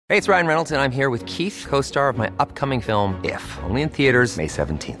Hey, it's Ryan Reynolds, and I'm here with Keith, co-star of my upcoming film, If, only in theaters May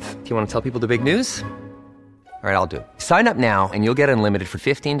 17th. Do you want to tell people the big news? All right, I'll do it. Sign up now and you'll get unlimited for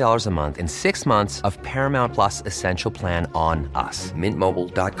 $15 a month and 6 months of Paramount Plus Essential Plan on us.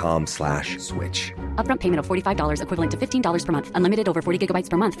 MintMobile.com/switch. Upfront payment of $45 equivalent to $15 per month. Unlimited over 40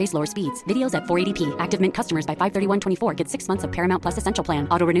 gigabytes per month. Face lower speeds. Videos at 480p. Active Mint customers by 531.24 get 6 months of Paramount Plus Essential Plan.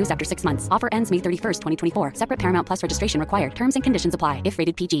 Auto renews after 6 months. Offer ends May 31st, 2024. Separate Paramount Plus registration required. Terms and conditions apply if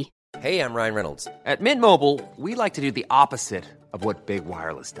rated PG. Hey, I'm Ryan Reynolds. At Mint Mobile, we like to do the opposite of what Big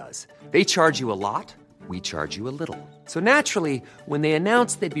Wireless does. They charge you a lot. We charge you a little. So naturally, when they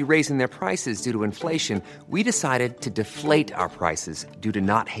announced they'd be raising their prices due to inflation, we decided to deflate our prices due to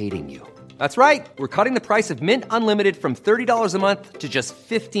not hating you. That's right. We're cutting the price of Mint Unlimited from $30 a month to just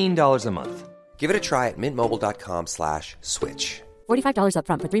 $15 a month. Give it a try at mintmobile.com/switch. $45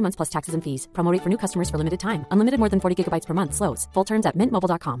 upfront for 3 months plus taxes and fees. Promo rate for new customers for limited time. Unlimited more than 40 gigabytes per month. Slows full terms at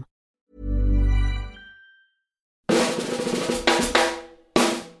mintmobile.com.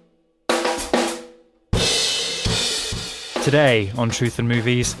 Today on Truth and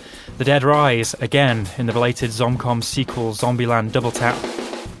Movies, the dead rise again in the belated Zomcom sequel Zombieland Double Tap.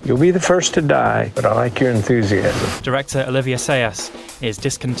 You'll be the first to die, but I like your enthusiasm. Director Olivier Sayas is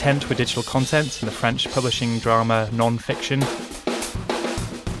discontent with digital content in the French publishing drama Non-Fiction.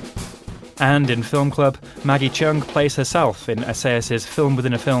 And in Film Club, Maggie Cheung plays herself in Sayas'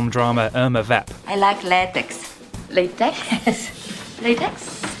 film-within-a-film drama Irma Vep. I like latex. Latex?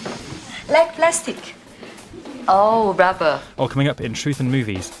 Latex? Like plastic. Oh, rubber. All coming up in Truth and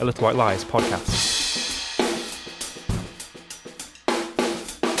Movies, a Little White Lies podcast.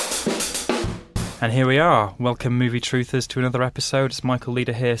 And here we are. Welcome, movie truthers, to another episode. It's Michael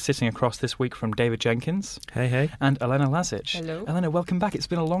Leader here, sitting across this week from David Jenkins. Hey, hey. And Elena Lazic. Hello. Elena, welcome back. It's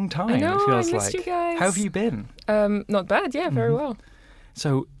been a long time, I know, it feels I missed like. you guys. How have you been? Not bad, yeah, very well.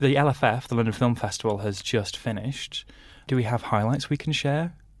 So, the LFF, the London Film Festival, has just finished. Do we have highlights we can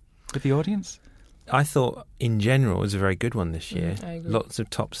share with the audience? I thought, in general, it was a very good one this year. I agree. Lots of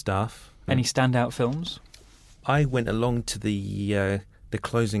top stuff. Any standout films? I went along to the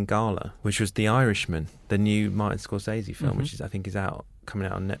closing gala, which was The Irishman, the new Martin Scorsese film, which I think is coming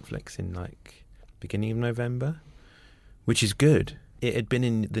out on Netflix in beginning of November, which is good. It had been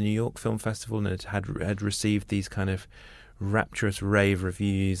in the New York Film Festival and it had received these kind of rapturous rave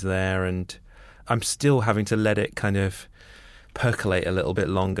reviews there, and I'm still having to let it kind of percolate a little bit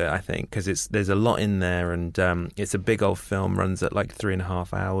longer, I think, because there's a lot in there, and it's a big old film, runs at like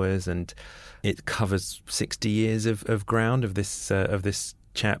 3.5 hours, and it covers 60 years of ground of this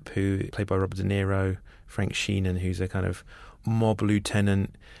chap who played by Robert De Niro, Frank Sheeran, who's a kind of mob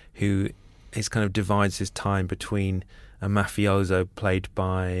lieutenant who is kind of divides his time between a mafioso played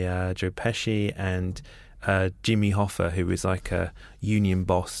by Joe Pesci and Jimmy Hoffa, who is like a union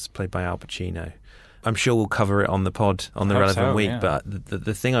boss played by Al Pacino. I'm sure we'll cover it on the pod on the relevant week, yeah. But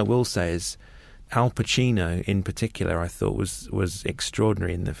the thing I will say is Al Pacino in particular I thought was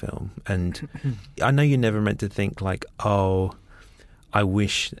extraordinary in the film. And I know you're never meant to think like, oh, I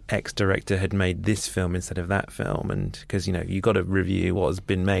wish X director had made this film instead of that film, and because you got to review what has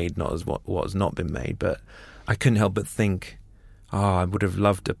been made, not as what has not been made. But I couldn't help but think, I would have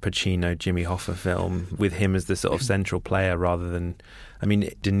loved a Pacino Jimmy Hoffa film with him as the sort of central player rather than,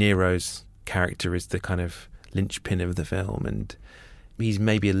 De Niro's character is the kind of linchpin of the film, and he's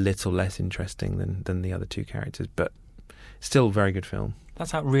maybe a little less interesting than the other two characters, but still a very good film.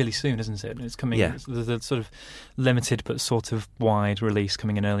 That's out really soon, isn't it? It's coming. Yeah. There's a sort of limited but sort of wide release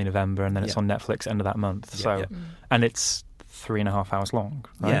coming in early November, and then it's on Netflix end of that month. And it's 3.5 hours long.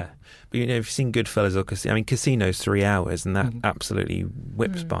 Right? Yeah, but if you've seen Goodfellas or Casino's 3 hours, and that absolutely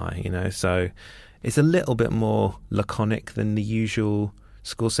whips by. So it's a little bit more laconic than the usual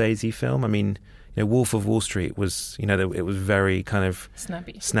Scorsese film. Wolf of Wall Street was, it was very kind of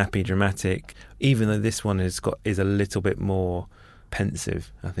snappy, dramatic. Even though this one is a little bit more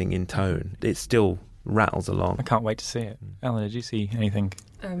pensive, I think, in tone, it still rattles along. I can't wait to see it. Ellen, did you see anything?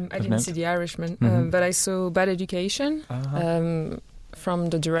 I didn't see The Irishman, but I saw Bad Education from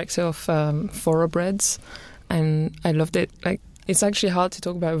the director of Thoroughbreds, and I loved it. It's actually hard to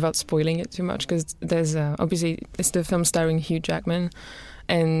talk about without spoiling it too much, because there's obviously it's the film starring Hugh Jackman,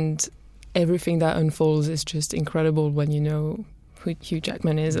 and everything that unfolds is just incredible when you know who Hugh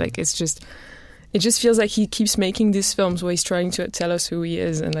Jackman is. It just feels like he keeps making these films where he's trying to tell us who he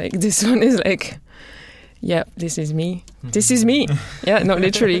is, and this one is yeah, this is me. This is me. Yeah, no,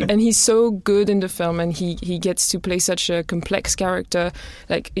 literally. And he's so good in the film, and he gets to play such a complex character.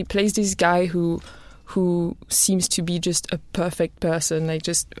 He plays this guy who who seems to be just a perfect person, like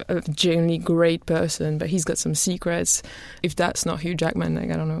just a genuinely great person, but he's got some secrets. If that's not Hugh Jackman,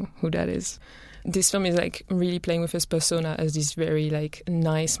 like I don't know who that is. This film is like really playing with his persona as this very like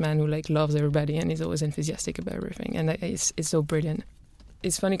nice man who like loves everybody and is always enthusiastic about everything, and it's so brilliant.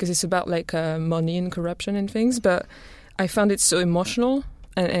 It's funny because it's about like money and corruption and things, but I found it so emotional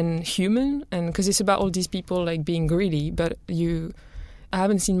and human, and because it's about all these people like being greedy, but I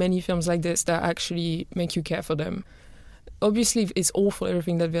haven't seen many films like this that actually make you care for them. Obviously, it's awful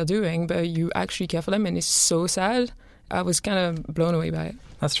everything that they're doing, but you actually care for them, and it's so sad. I was kind of blown away by it.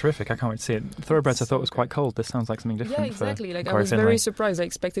 That's terrific. I can't wait to see it. Thoroughbreds I thought was quite cold. This sounds like something different. Yeah, exactly. Like I Corey was Finlay. very surprised. I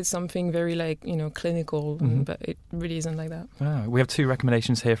expected something very like, clinical, but it really isn't like that. Oh, we have 2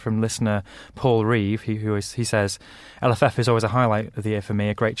 recommendations here from listener Paul Reeve. He says, LFF is always a highlight of the year for me,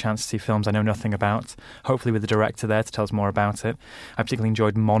 a great chance to see films I know nothing about, hopefully with the director there to tell us more about it. I particularly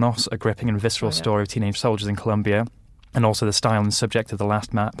enjoyed Monos, a gripping and visceral story of teenage soldiers in Colombia, and also the style and subject of The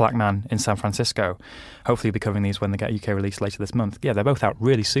Last Black Man in San Francisco. Hopefully we'll be covering these when they get UK release later this month. Yeah, they're both out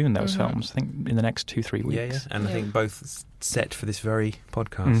really soon, those films. I think in the next 2-3 weeks. Yeah. And I think both set for this very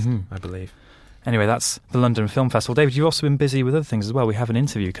podcast, I believe. Anyway, that's the London Film Festival. David, you've also been busy with other things as well. We have an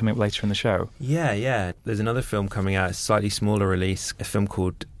interview coming up later in the show. Yeah. There's another film coming out, a slightly smaller release, a film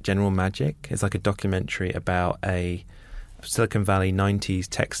called General Magic. It's like a documentary about a Silicon Valley 90s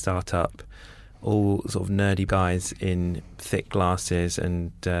tech startup, all sort of nerdy guys in thick glasses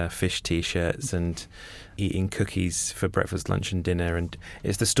and fish T-shirts and eating cookies for breakfast, lunch and dinner. And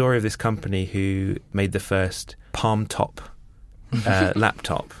it's the story of this company who made the first palm top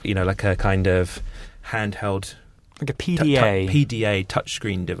laptop, like a kind of handheld... Like a PDA. PDA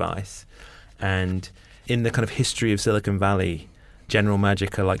touchscreen device. And in the kind of history of Silicon Valley, General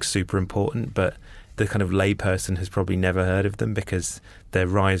Magic are like super important, but the kind of layperson has probably never heard of them because their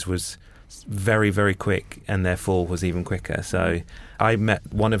rise was very, very quick and their fall was even quicker. So I met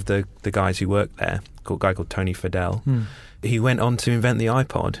one of the guys who worked there, a guy called Tony Fadell. He went on to invent the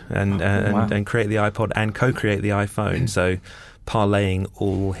iPod and create the iPod and co-create the iPhone. So parlaying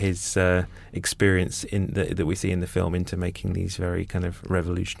all his experience that we see in the film into making these very kind of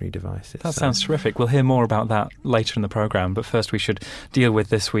revolutionary devices. That sounds terrific. We'll hear more about that later in the programme, but first we should deal with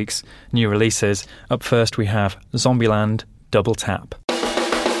this week's new releases. Up first we have Zombieland Double Tap.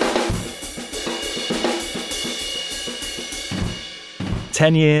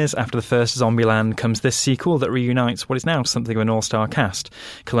 10 years after the first Zombieland comes this sequel that reunites what is now something of an all-star cast.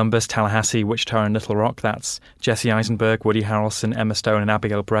 Columbus, Tallahassee, Wichita and Little Rock, that's Jesse Eisenberg, Woody Harrelson, Emma Stone and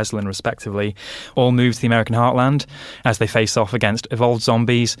Abigail Breslin respectively, all move to the American heartland as they face off against evolved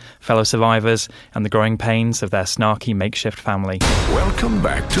zombies, fellow survivors and the growing pains of their snarky makeshift family. Welcome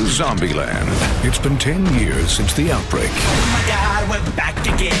back to Zombieland. It's been 10 years since the outbreak. Oh my God, we're back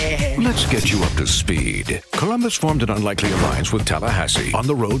again. Let's get you up to speed. Columbus formed an unlikely alliance with Tallahassee. On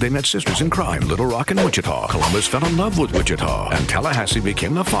the road, they met sisters in crime, Little Rock and Wichita. Columbus fell in love with Wichita, and Tallahassee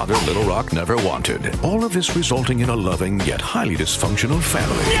became the father Little Rock never wanted. All of this resulting in a loving yet highly dysfunctional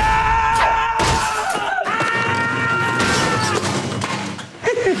family.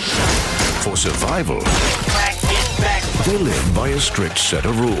 For survival, they live by a strict set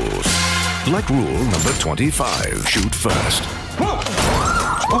of rules. Like rule number 25, shoot first. Whoa!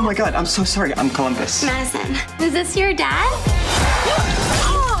 Oh my God, I'm so sorry. I'm Columbus. Madison, is this your dad?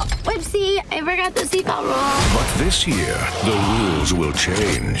 Oh, whoopsie, I forgot the seatbelt rule. But this year, the rules will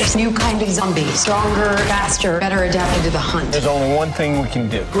change. This new kind of zombie, stronger, faster, better adapted to the hunt. There's only one thing we can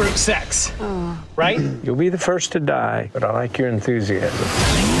do. Group sex. Right? You'll be the first to die, but I like your enthusiasm.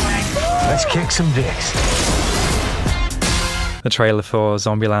 Let's kick some dicks. The trailer for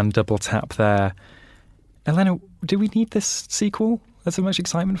Zombieland Double Tap there. Elena, do we need this sequel? Is there much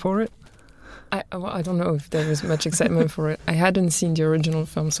excitement for it? I don't know if there was much excitement for it. I hadn't seen the original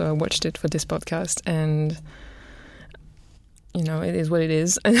film, so I watched it for this podcast, and it is what it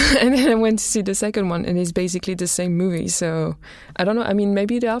is. And then I went to see the second one, and it's basically the same movie. So I don't know. I mean,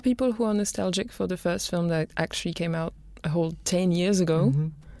 maybe there are people who are nostalgic for the first film that actually came out a whole 10 years ago.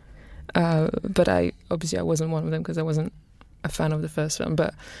 But I wasn't one of them because I wasn't a fan of the first film.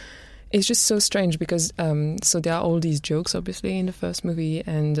 But it's just so strange because so there are all these jokes obviously in the first movie,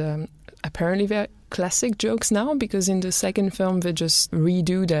 and apparently they're classic jokes now because in the second film they just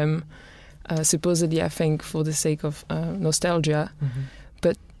redo them, supposedly I think for the sake of nostalgia,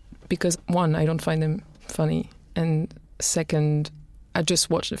 but because one, I don't find them funny, and second, I just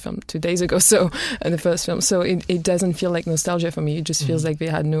watched the film 2 days ago, so the first film, so it doesn't feel like nostalgia for me. It just feels like they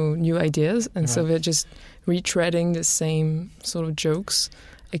had no new ideas, and so they're just retreading the same sort of jokes,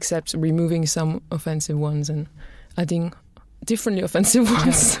 except removing some offensive ones and adding differently offensive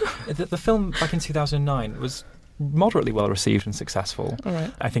ones. The film back in 2009 was moderately well received and successful. All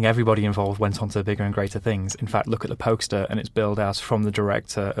right. I think everybody involved went on to bigger and greater things. In fact, look at the poster, and it's billed as from the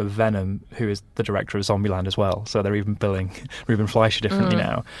director of Venom, who is the director of Zombieland as well. So they're even billing Ruben Fleischer differently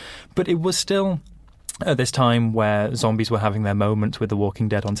now. But it was still at this time where zombies were having their moment with The Walking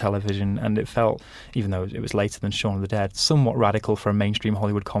Dead on television, and it felt, even though it was later than Shaun of the Dead, somewhat radical for a mainstream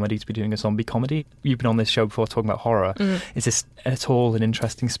Hollywood comedy to be doing a zombie comedy. You've been on this show before talking about horror. Is this at all an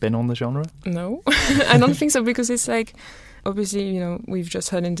interesting spin on the genre? No, I don't think so, because it's like, obviously, you know, we've just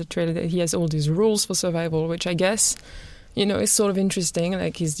heard in the trailer that he has all these rules for survival, which I guess, you know, is sort of interesting.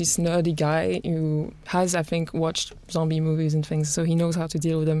 Like, he's this nerdy guy who has, I think, watched zombie movies and things, so he knows how to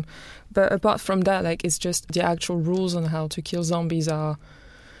deal with them. But apart from that, like, it's just the actual rules on how to kill zombies are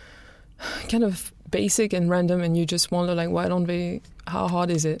kind of basic and random, and you just wonder, like, why don't they, how hard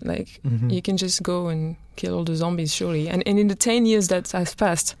is it? Like, you can just go and kill all the zombies, surely. And in the 10 years that has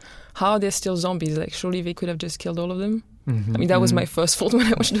passed, how are there still zombies? Like, surely they could have just killed all of them. I mean, that was my first thought when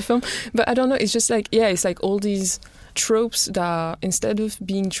I watched the film. But I don't know, it's just like, yeah, it's like all these tropes that, instead of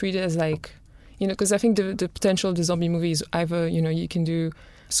being treated as like, you know, because I think the potential of the zombie movie is either, you know, you can do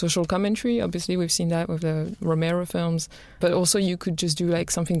social commentary. Obviously, we've seen that with the Romero films. But also you could just do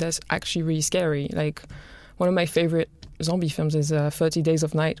like something that's actually really scary. Like, one of my favorite zombie films is 30 Days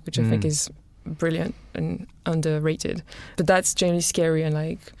of Night, which I think is brilliant and underrated. But that's generally scary and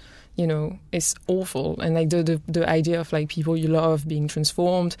like, you know, it's awful. And like the idea of like people you love being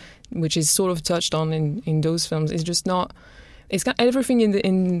transformed, which is sort of touched on in those films, is just not. It's got everything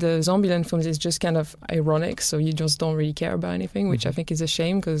in the Zombieland films is just kind of ironic, so you just don't really care about anything, which I think is a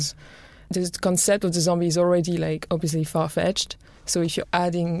shame, because the concept of the zombie is already like obviously far-fetched. So if you're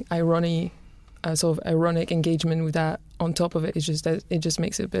adding irony, sort of ironic engagement with that on top of it, it's just that it just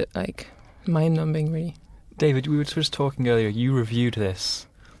makes it a bit like mind-numbing, really. David, we were just talking earlier. You reviewed this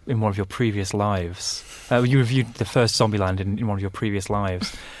in one of your previous lives. You reviewed the first Zombieland in one of your previous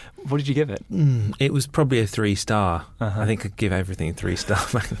lives. What did you give it? It was probably a 3-star. I think I'd give everything a 3-star.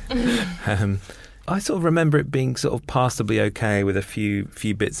 I sort of remember it being sort of passably okay, with a few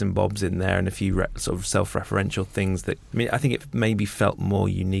bits and bobs in there and a few sort of self-referential things that, I mean, I think it maybe felt more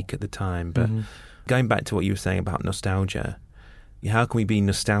unique at the time. But going back to what you were saying about nostalgia, how can we be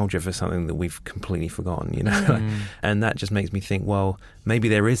nostalgia for something that we've completely forgotten, you know? And that just makes me think, well, maybe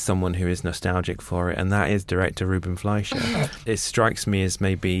there is someone who is nostalgic for it, and that is director Ruben Fleischer. It strikes me as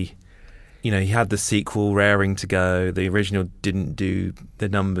maybe, you know, he had the sequel raring to go. The original didn't do the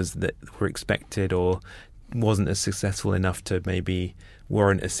numbers that were expected, or wasn't as successful enough to maybe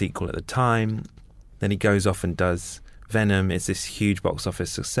warrant a sequel at the time. Then he goes off and does Venom. It's this huge box office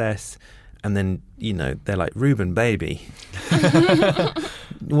success. And then, you know, they're like, Ruben, baby,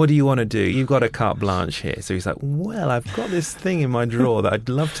 what do you want to do? You've got a carte blanche here. So he's like, well, I've got this thing in my drawer that I'd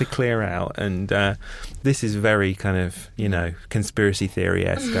love to clear out. And this is very kind of, you know, conspiracy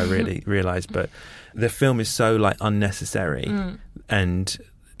theory-esque, I really realise. But the film is so, like, unnecessary and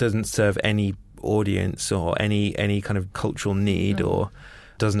doesn't serve any audience or any kind of cultural need, or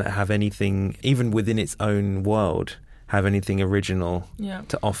doesn't have anything, even within its own world, have anything original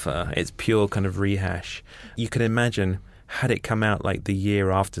to offer. It's pure kind of rehash. You can imagine, had it come out like the year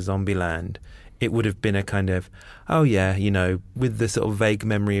after Zombieland, it would have been a kind of, oh yeah, you know, with the sort of vague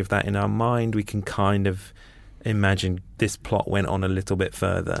memory of that in our mind, we can kind of imagine this plot went on a little bit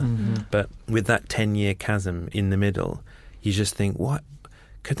further. But with that 10-year chasm in the middle, you just think, what?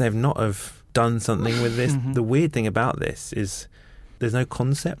 Could they have not have done something with this? The weird thing about this is there's no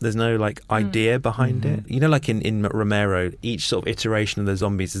concept, there's no like idea behind it. You know, like in Romero, each sort of iteration of the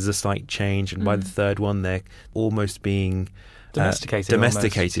zombies is a slight change, and by the third one they're almost being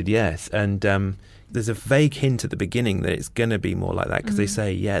domesticated, yes. And there's a vague hint at the beginning that it's going to be more like that, because they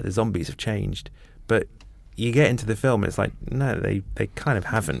say, yeah, the zombies have changed, but you get into the film, it's like, no, they kind of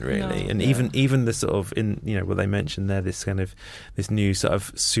haven't really. And even the sort of, in, you know, what they mentioned there, this kind of this new sort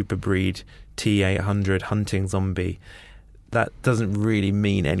of super breed T-800 hunting zombie, that doesn't really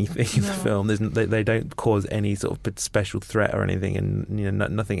mean anything in the film. They don't cause any sort of special threat or anything, and you know,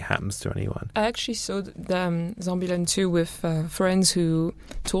 nothing happens to anyone. I actually saw Zombieland 2 with friends who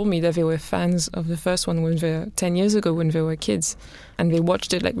told me that they were fans of the first one 10 years ago when they were kids, and they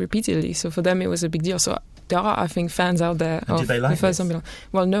watched it like repeatedly. So for them, it was a big deal. So there are, I think, fans out there of the first Zombieland.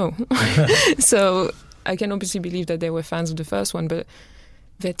 Well, no. So I can obviously believe that they were fans of the first one, but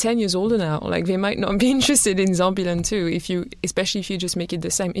they're 10 years older now. Like, they might not be interested in Zombieland 2, especially if you just make it the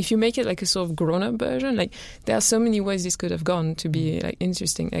same. If you make it like a sort of grown-up version, like, there are so many ways this could have gone to be like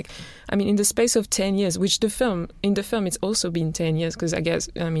interesting. Like, I mean, in the space of 10 years, which in the film it's also been 10 years, because I guess,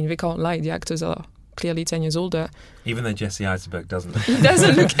 I mean, they can't lie, the actors are clearly 10 years older. Even though Jesse Eisenberg doesn't. He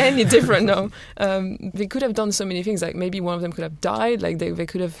doesn't look any different, no. They could have done so many things. Like maybe one of them could have died. Like they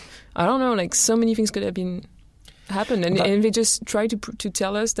could have, I don't know, like so many things could have happened. And they just try to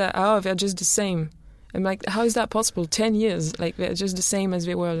tell us that, they're just the same. I'm like, how is that possible? 10 years, like they're just the same as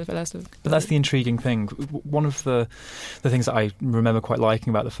they were the last. But that's the intriguing thing. One of the things that I remember quite liking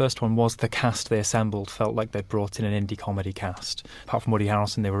about the first one was the cast they assembled felt like they brought in an indie comedy cast. Apart from Woody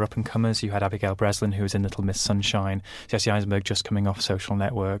Harrelson, they were up and comers. You had Abigail Breslin, who was in Little Miss Sunshine, Jesse Eisenberg just coming off Social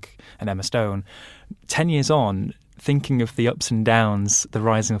Network, and Emma Stone. 10 years on, thinking of the ups and downs, the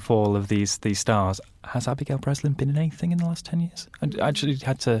rise and fall of these stars, has Abigail Breslin been in anything in the last 10 years? I actually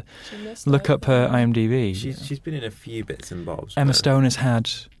had to look up her IMDb. She's been in a few bits and bobs. Emma Stone has had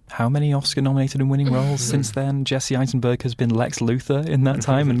how many Oscar-nominated and winning roles since then? Jesse Eisenberg has been Lex Luthor in that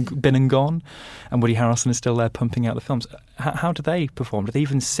time and been and gone. And Woody Harrelson is still there pumping out the films. How do they perform? Do they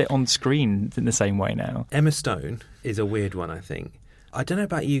even sit on screen in the same way now? Emma Stone is a weird one, I think. I don't know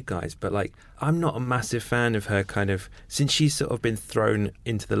about you guys, but like I'm not a massive fan of her kind of, since she's sort of been thrown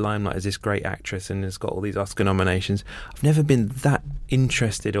into the limelight as this great actress and has got all these Oscar nominations. I've never been that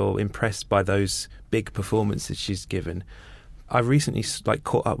interested or impressed by those big performances she's given. I recently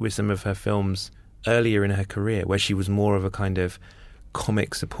caught up with some of her films earlier in her career where she was more of a kind of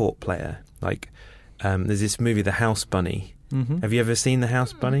comic support player. Like there's this movie, The House Bunny. Mm-hmm. Have you ever seen The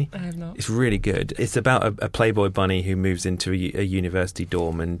House Bunny? I have not. It's really good. It's about a Playboy bunny who moves into a university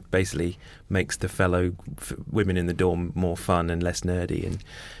dorm and basically makes the fellow women in the dorm more fun and less nerdy.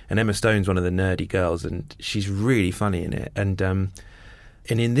 And Emma Stone's one of the nerdy girls, and she's really funny in it. And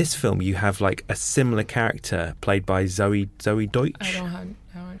in this film, you have like a similar character played by Zoe Deutsch. I don't have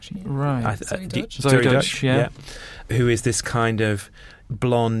actually. Right. Zoe Deutsch. Zoe Deutsch, yeah. Who is this kind of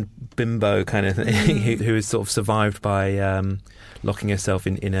blonde bimbo kind of thing who has sort of survived by locking herself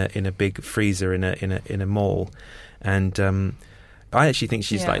in a big freezer in a mall, and I actually think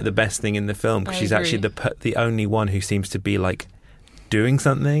she's like the best thing in the film because she's actually the only one who seems to be like doing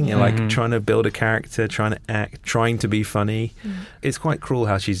something and like trying to build a character, trying to act, trying to be funny. It's quite cruel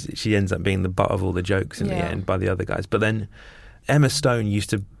how she ends up being the butt of all the jokes in the end by the other guys. But then Emma Stone used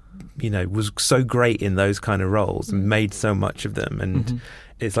to, was so great in those kind of roles and made so much of them, and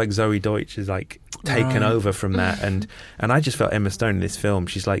it's like Zoe Deutsch is like taken over from that, and I just felt Emma Stone in this film,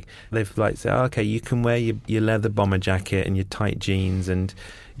 she's like, they've like said, okay, you can wear your leather bomber jacket and your tight jeans and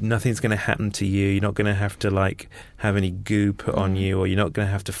nothing's going to happen to you, you're not going to have to like have any goo put on you, or you're not going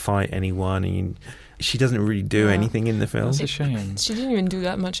to have to fight anyone, and she doesn't really do anything in the film. That's a shame. She didn't even do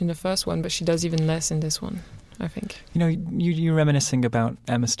that much in the first one, but she does even less in this one, I think. You're reminiscing about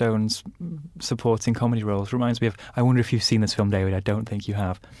Emma Stone's supporting comedy roles. Reminds me of, I wonder if you've seen this film, David. I don't think you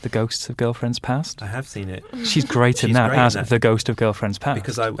have. The Ghosts of Girlfriends Past. I have seen it. She's great in that as the Ghost of Girlfriends Past.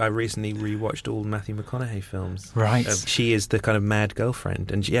 Because I recently rewatched all Matthew McConaughey films. Right. She is the kind of mad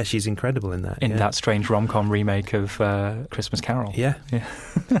girlfriend, and she's incredible in that. In that strange rom-com remake of Christmas Carol. Yeah.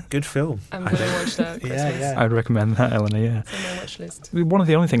 Good film. I'm going to watch that. Yeah. I'd recommend that, Eleanor. Yeah. It's on my watch list. One of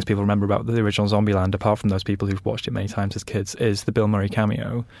the only things people remember about the original Zombieland, apart from those people who've watched it many times as kids, is the Bill Murray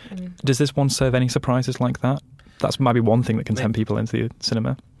cameo. Does this one serve any surprises like that? That's maybe one thing that can tempt people into the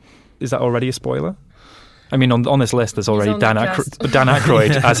cinema. Is that already a spoiler? I mean, on this list, there's already Dan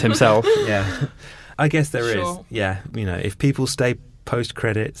Aykroyd as himself. Yeah, I guess there is. Sure. Yeah, if people stay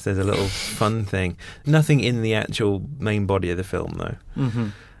post-credits, there's a little fun thing. Nothing in the actual main body of the film, though.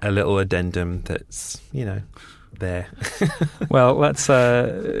 A little addendum that's, there. Well, let's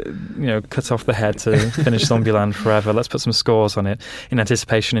cut off the head to finish Zombieland forever. Let's put some scores on it in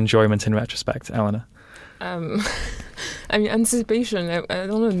anticipation, enjoyment, in retrospect. Eleanor. Anticipation. I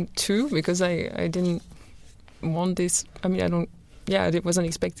don't know 2 because I didn't want this. I wasn't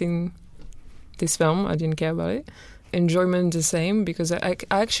expecting this film. I didn't care about it. Enjoyment the same because I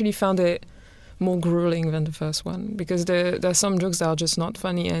actually found it more grueling than the first one because there are some jokes that are just not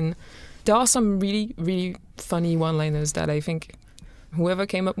funny, and there are some really, really funny one-liners that I think whoever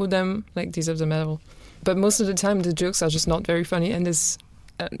came up with them deserves a medal. But most of the time, the jokes are just not very funny, and there's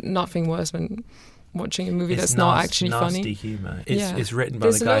nothing worse than watching a movie that's not actually funny. Nasty humour. It's written by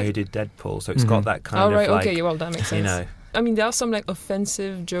the guy who did Deadpool, so it's got that kind of okay, well, that makes sense. There are some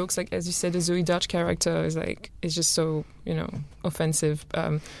offensive jokes, as you said, the Zoe Deutsch character is just so offensive.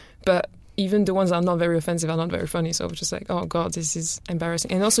 But even the ones that are not very offensive are not very funny. So I was just like, oh god, this is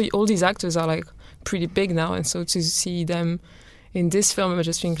embarrassing. And also, all these actors are pretty big now, and so to see them in this film, I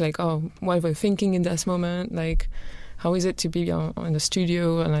just think what were they thinking in this moment? How is it to be in the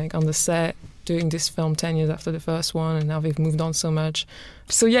studio and on the set doing this film 10 years after the first one, and now they've moved on so much.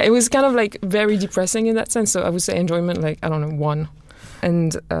 So yeah, it was kind of very depressing in that sense. So I would say enjoyment, 1.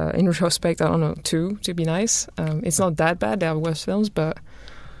 And in retrospect, I don't know, 2 to be nice. It's not that bad. There are worse films, but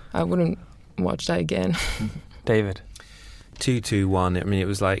I wouldn't watch that again. David? 2-2-1. I mean, it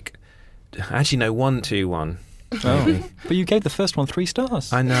was like... Actually, no, 1-2-1. Oh, but you gave the first one 3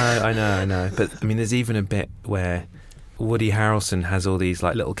 stars. I know. But, I mean, there's even a bit where Woody Harrelson has all these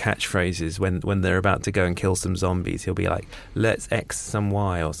like little catchphrases when they're about to go and kill some zombies. He'll be like, let's X some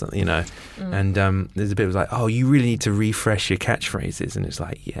Y or something, you know. And there's a bit of like, oh, you really need to refresh your catchphrases. And it's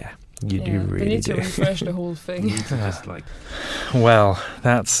like, yeah, you do really They need to refresh the whole thing. Just like... Well,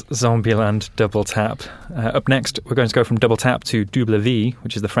 that's Zombieland Double Tap. Up next, we're going to go from Double Tap to Double V,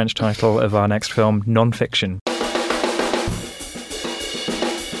 which is the French title of our next film, Non-Fiction.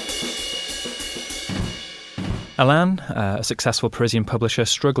 Alain, a successful Parisian publisher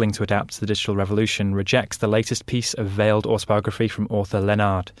struggling to adapt to the digital revolution, rejects the latest piece of veiled autobiography from author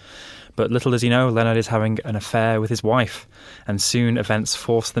Léonard. But little does he know, Léonard is having an affair with his wife, and soon events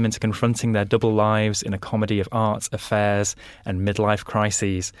force them into confronting their double lives in a comedy of art, affairs, and midlife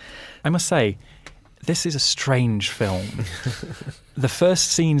crises. I must say, this is a strange film. The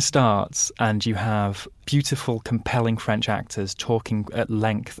first scene starts and you have beautiful, compelling French actors talking at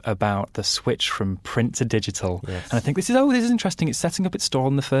length about the switch from print to digital. Yes. And I think this is interesting. It's setting up its stall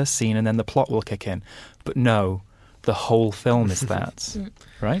in the first scene and then the plot will kick in. But no, the whole film is that,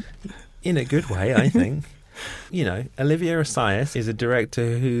 right? In a good way, I think. You know, Olivier Assayas is a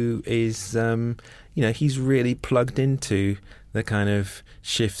director who is, he's really plugged into the kind of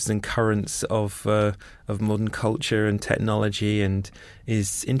shifts and currents of modern culture and technology, and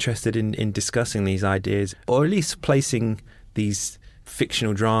is interested in discussing these ideas, or at least placing these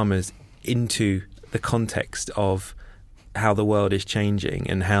fictional dramas into the context of how the world is changing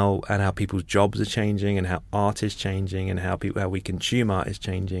and how people's jobs are changing and how art is changing and how we consume art is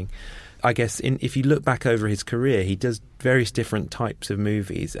changing. I guess if you look back over his career, he does various different types of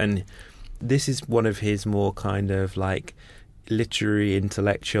movies, and this is one of his more kind of like literary,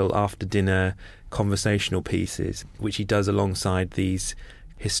 intellectual, after-dinner conversational pieces, which he does alongside these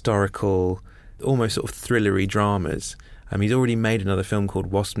historical, almost sort of thrillery dramas. He's already made another film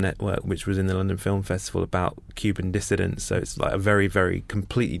called Wasp Network, which was in the London Film Festival, about Cuban dissidents, so it's like a very, very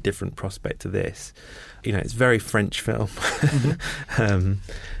completely different prospect to this. You know, it's a very French film.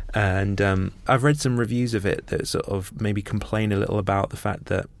 And I've read some reviews of it that sort of maybe complain a little about the fact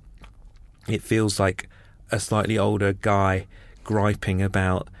that it feels like a slightly older guy griping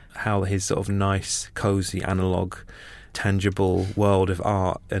about how his sort of nice, cosy, analogue, tangible world of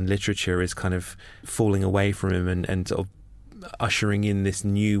art and literature is kind of falling away from him and sort of ushering in this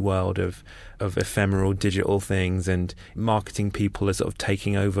new world of ephemeral digital things, and marketing people are sort of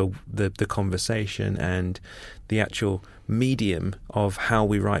taking over the conversation, and the actual medium of how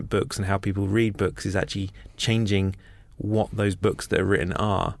we write books and how people read books is actually changing what those books that are written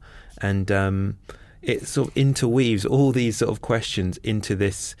are. And it sort of interweaves all these sort of questions into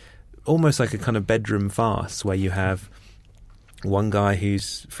this almost like a kind of bedroom farce, where you have one guy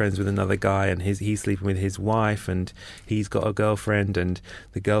who's friends with another guy, and he's sleeping with his wife, and he's got a girlfriend, and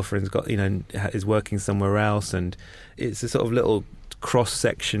the girlfriend's got, is working somewhere else, and it's a sort of little cross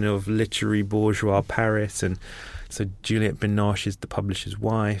section of literary bourgeois Paris. And so Juliette Binoche is the publisher's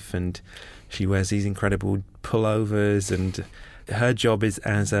wife, and she wears these incredible pullovers, and her job is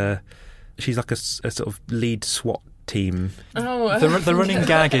she's like a sort of lead SWAT team. Oh, the running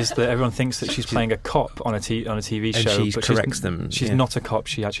gag is that everyone thinks that she's playing a cop on a TV show, and she corrects them. She's not a cop.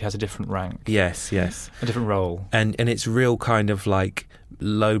 She actually has a different rank. Yes, a different role. And it's real kind of like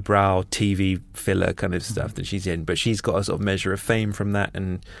lowbrow TV filler kind of stuff that she's in, but she's got a sort of measure of fame from that,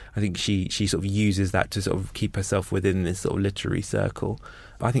 and I think she sort of uses that to sort of keep herself within this sort of literary circle.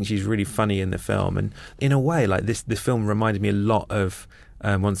 I think she's really funny in the film, and in a way, like this film reminded me a lot of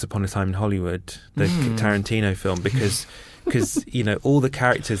Once Upon a Time in Hollywood, the Tarantino film, because all the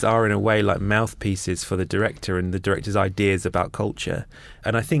characters are in a way like mouthpieces for the director and the director's ideas about culture.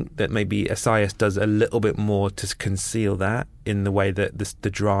 And I think that maybe Assayas does a little bit more to conceal that in the way that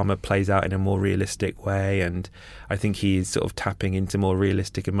the drama plays out in a more realistic way. And I think he's sort of tapping into more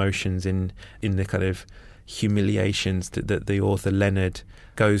realistic emotions in the kind of humiliations that the author Leonard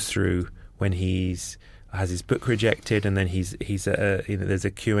goes through when has his book rejected, and then he's there's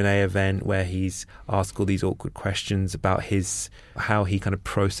a Q&A event where he's asked all these awkward questions about how he kind of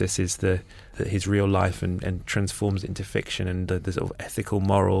processes his real life and transforms it into fiction, and the sort of ethical,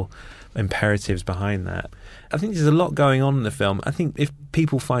 moral imperatives behind that. I think there's a lot going on in the film. I think if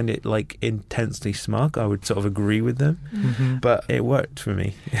people find it like intensely smug, I would sort of agree with them, but it worked for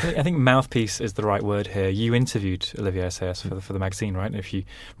me. I think mouthpiece is the right word here. You interviewed Olivier Assayas for the magazine, right? And if you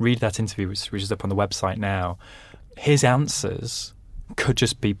read that interview, which is up on the website now, his answers could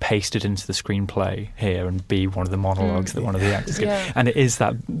just be pasted into the screenplay here and be one of the monologues that one of the actors gives. Yeah. And it is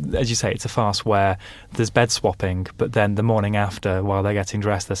that, as you say, it's a farce where there's bed swapping, but then the morning after, while they're getting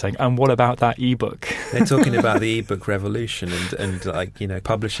dressed, they're saying, and what about that ebook? They're talking about the ebook revolution and like, you know,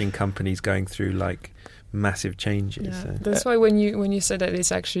 publishing companies going through like massive changes. Yeah. So. That's why when you said that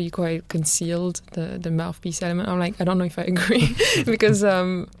it's actually quite concealed, the mouthpiece element, I'm like, I don't know if I agree because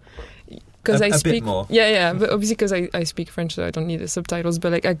I a speak bit more. yeah, but obviously because I speak French, so I don't need the subtitles.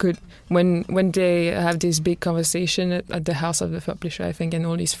 But like I could when they have this big conversation at the house of the publisher, I think, and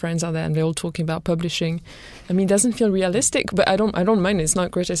all these friends are there and they're all talking about publishing. I mean, it doesn't feel realistic, but I don't mind. It's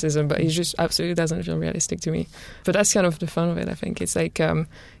not criticism, but it just absolutely doesn't feel realistic to me. But that's kind of the fun of it. I think it's like kind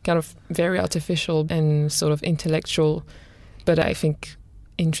of very artificial and sort of intellectual, but I think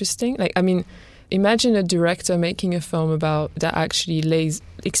interesting. Like, I mean, imagine a director making a film about that actually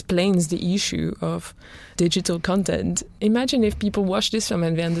explains the issue of digital content. Imagine if people watch this film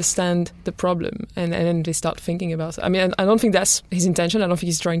and they understand the problem and then they start thinking about it. I mean, I don't think that's his intention. I don't think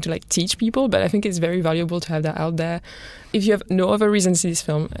he's trying to like teach people, but I think it's very valuable to have that out there. If you have no other reason to see this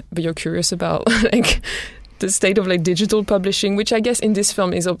film, but you're curious about like the state of like digital publishing, which I guess in this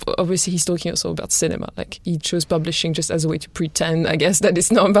film is obviously he's talking also about cinema. Like he chose publishing just as a way to pretend, I guess, that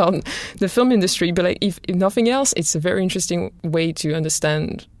it's not about the film industry. But like if nothing else, it's a very interesting way to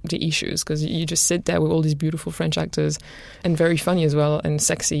understand the issues because you just sit there with all these beautiful French actors and very funny as well and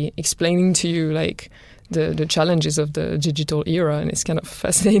sexy, explaining to you like the challenges of the digital era, and it's kind of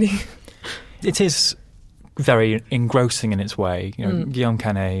fascinating. It is very engrossing in its way. You know, Guillaume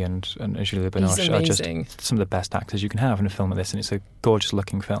Canet and Julia Binoche are just some of the best actors you can have in a film like this, and it's a gorgeous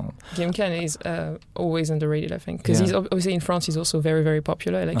looking film. Guillaume Canet is always underrated, I think, because he's obviously in France. He's also very, very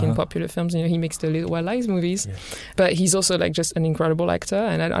popular, like in popular films. You know, he makes the Little White Lies movies, but he's also like just an incredible actor.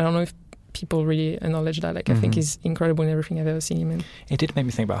 And I don't know if people really acknowledge that. Like, I think he's incredible in everything I've ever seen him in. It did make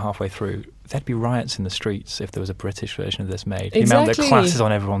me think about halfway through, there'd be riots in the streets if there was a British version of this made. Exactly. The amount that class is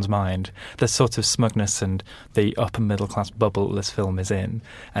on everyone's mind, the sort of smugness and the upper middle class bubble this film is in.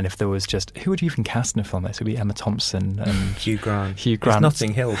 And if there was just, who would you even cast in a film like this? It would be Emma Thompson and Hugh Grant. It's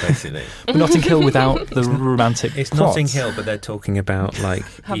Notting Hill, basically. But Notting Hill without the romantic It's plot. Notting Hill, but they're talking about like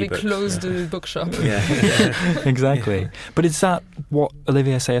having e-books. closed the bookshop. Exactly. But is that what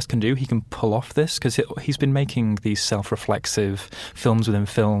Olivier Assayas can do? He can pull off this? Because he's been making these self-reflexive films within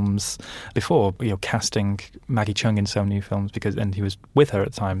films before, you know, casting Maggie Cheung in so many films and he was with her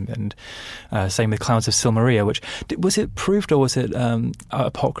at the time, and same with Clouds of Silmaria, which was it proved or was it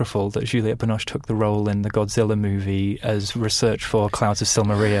apocryphal that Juliette Binoche took the role in the Godzilla movie as research for Clouds of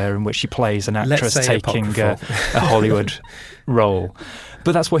Silmaria, in which she plays an actress taking a Hollywood role?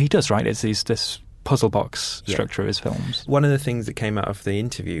 But that's what he does, right? It's this puzzle box structure of his films. One of the things that came out of the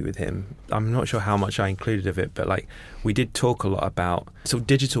interview with him, I'm not sure how much I included of it, but like we did talk a lot about sort of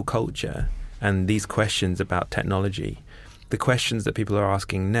digital culture and these questions about technology. The questions that people are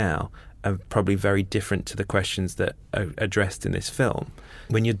asking now are probably very different to the questions that are addressed in this film.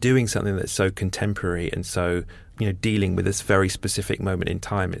 When you're doing something that's so contemporary and so, you know, dealing with this very specific moment in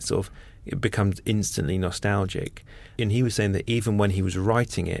time, it becomes instantly nostalgic. And he was saying that even when he was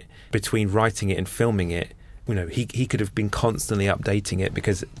writing it, between writing it and filming it, you know, he could have been constantly updating it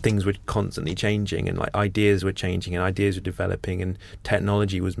because things were constantly changing and like ideas were changing and ideas were developing and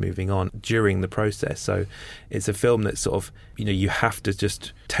technology was moving on during the process. So it's a film that sort of, you know, you have to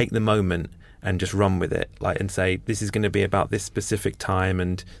just take the moment and just run with it, like, and say this is going to be about this specific time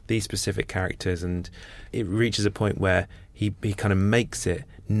and these specific characters, and it reaches a point where he kind of makes it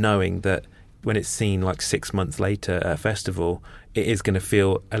knowing that when it's seen like 6 months later at a festival, it is going to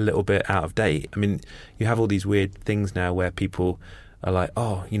feel a little bit out of date. I mean, you have all these weird things now where people are like,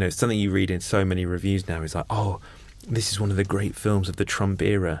 oh, you know, something you read in so many reviews now is like, oh, this is one of the great films of the Trump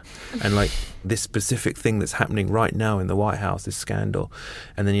era, and like this specific thing that's happening right now in the White House, this scandal,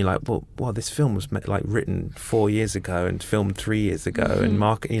 and then you're like, well, this film was like written 4 years ago and filmed 3 years ago, and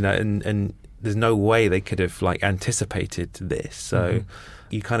you know, and there's no way they could have like anticipated this. So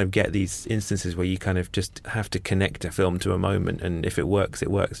you kind of get these instances where you kind of just have to connect a film to a moment, and if it works,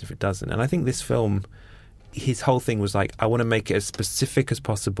 it works. If it doesn't, and I think this film, his whole thing was like, I want to make it as specific as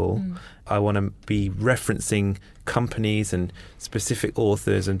possible. I want to be referencing companies and specific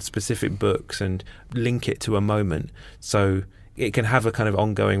authors and specific books and link it to a moment, so it can have a kind of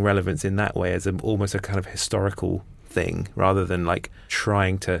ongoing relevance in that way as almost a kind of historical thing, rather than like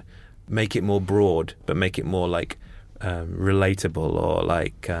trying to make it more broad, but make it more like relatable or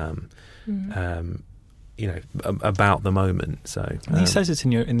like about the moment. So he says it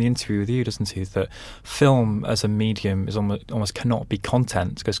in the interview with you, doesn't he? That film as a medium is almost cannot be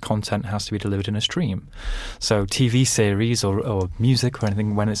content, because content has to be delivered in a stream. So TV series or music or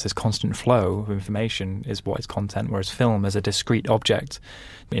anything, when it's this constant flow of information, is what is content. Whereas film, as a discrete object,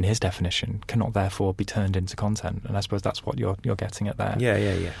 in his definition, cannot therefore be turned into content. And I suppose that's what you're getting at there.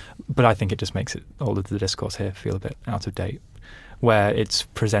 Yeah. But I think it just makes all of the discourse here feel a bit out of date, where it's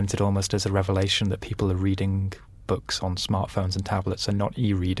presented almost as a revelation that people are reading books on smartphones and tablets and not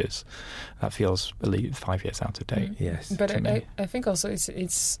e-readers. That feels at least 5 years out of date. Yes, but I think also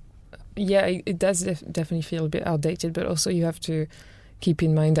it does definitely feel a bit outdated, but also you have to keep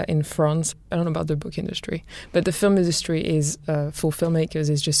in mind that in France, I don't know about the book industry, but the film industry is for filmmakers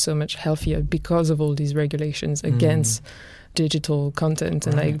is just so much healthier because of all these regulations against digital content,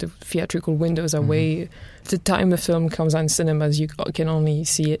 and like the theatrical windows are way. The time a film comes out in cinemas, you can only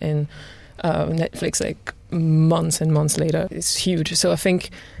see it in Netflix like months and months later. It's huge. So I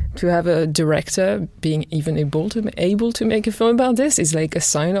think to have a director being even able to make a film about this is like a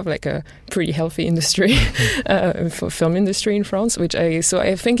sign of like a pretty healthy industry for film industry in France. I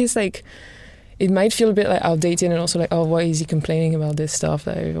think it's like, it might feel a bit like outdated, and also like, oh, why is he complaining about this stuff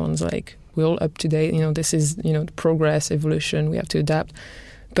that everyone's like, we're all up to date, this is progress, evolution, we have to adapt.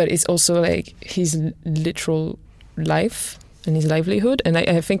 But it's also like his literal life and his livelihood, and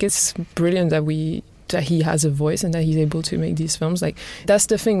I think it's brilliant that he has a voice and that he's able to make these films. Like, that's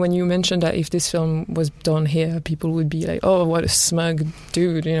the thing, when you mentioned that if this film was done here, people would be like, oh, what a smug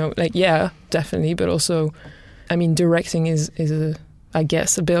dude, like, yeah, definitely. But also, I mean, directing is I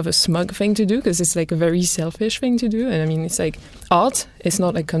guess a bit of a smug thing to do, because it's like a very selfish thing to do. And I mean, it's like art, it's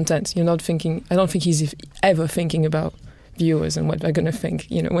not like content. I don't think he's ever thinking about viewers and what they're going to think,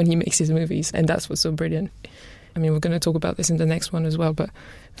 when he makes his movies. And that's what's so brilliant. I mean, we're going to talk about this in the next one as well, but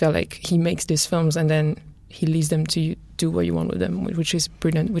I feel like he makes these films and then he leaves them to do what you want with them, which is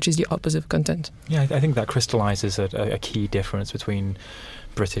brilliant, which is the opposite of content. Yeah, I think that crystallizes a key difference between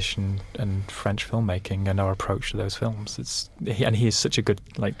British and French filmmaking and our approach to those films. He is such a good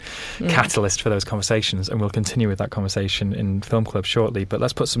catalyst for those conversations, and we'll continue with that conversation in Film Club shortly. But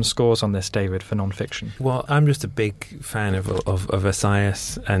let's put some scores on this, David, for non-fiction. Well, I'm just a big fan of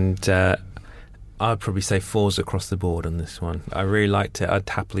Assayas, and I'd probably say 4s across the board on this one. I really liked it. I'd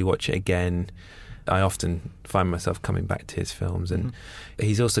happily watch it again. I often find myself coming back to his films, and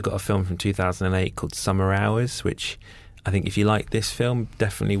he's also got a film from 2008 called Summer Hours, which I think if you like this film,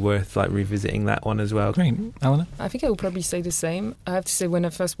 definitely worth revisiting that one as well. Great. Eleanor? I think I would probably say the same. I have to say, when I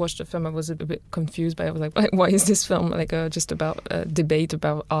first watched the film, I was a bit confused, but I was like, why is this film just about a debate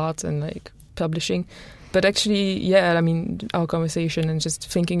about art and publishing? But actually, yeah, I mean, our conversation and just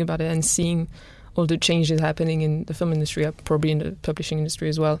thinking about it and seeing all the changes happening in the film industry, probably in the publishing industry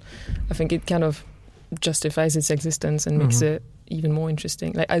as well, I think it kind of justifies its existence and makes it even more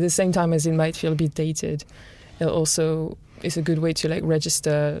interesting. Like, at the same time as it might feel a bit dated, it also is a good way to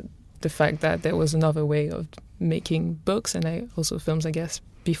register the fact that there was another way of making books and also films, I guess,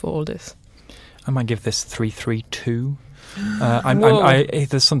 before all this. I might give this 3-3-2.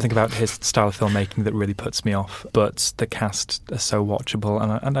 There's something about his style of filmmaking that really puts me off, but the cast are so watchable,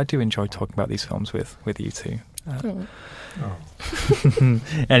 and I do enjoy talking about these films with you two.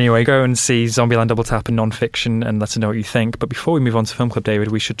 Anyway, go and see Zombieland Double Tap and Non-Fiction and let us know what you think. But before we move on to Film Club, David,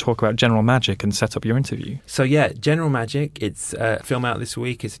 we should talk about General Magic and set up your interview. So yeah, General Magic, it's a film out this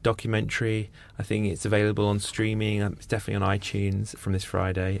week. It's a documentary. I think it's available on streaming. It's definitely on iTunes from this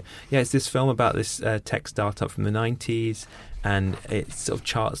Friday. Yeah, it's this film about this tech startup from the 90s, and it sort of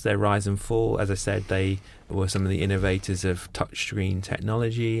charts their rise and fall. As I said, they were some of the innovators of touchscreen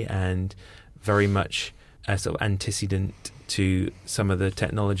technology, and very much a sort of antecedent to some of the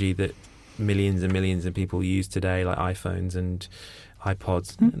technology that millions and millions of people use today, like iPhones and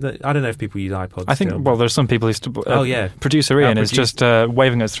iPods. I don't know if people use iPods. I think, still, there's some people who producer Ian is just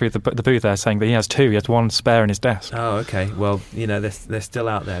waving us through the booth there, saying that he has 2. He has 1 spare in his desk. Oh, okay. Well, they're still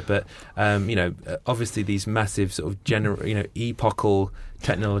out there, but obviously these massive sort of epochal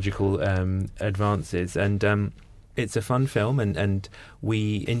technological advances, and it's a fun film, and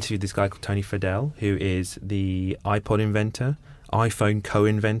we interviewed this guy called Tony Fadell, who is the iPod inventor, iPhone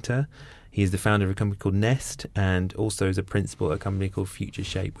co-inventor. He's the founder of a company called Nest, and also is a principal at a company called Future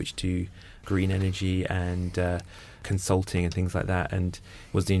Shape, which do green energy and consulting and things like that, and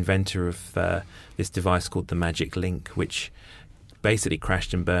was the inventor of this device called the Magic Link, which basically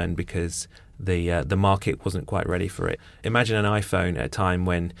crashed and burned because the market wasn't quite ready for it. Imagine an iPhone at a time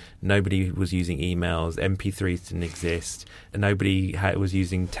when nobody was using emails, MP3s didn't exist, and nobody was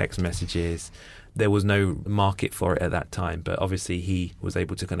using text messages. There was no market for it at that time, but obviously he was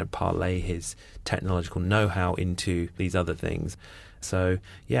able to kind of parlay his technological know-how into these other things. So,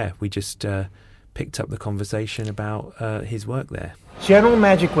 yeah, we just picked up the conversation about his work there. General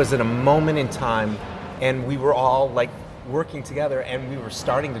Magic was at a moment in time, and we were all like working together, and we were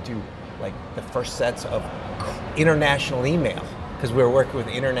starting to do like the first sets of international email because we were working with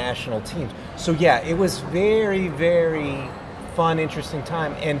international teams. So yeah, it was very, very fun, interesting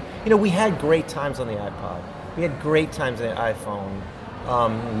time. And we had great times on the iPod. We had great times on the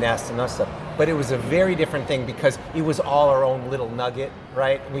iPhone, Nest and stuff. But it was a very different thing because it was all our own little nugget,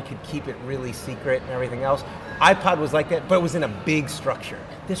 right? We could keep it really secret and everything else. iPod was like that, but it was in a big structure.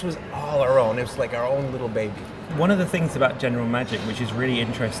 This was all our own. It was like our own little baby. One of the things about General Magic, which is really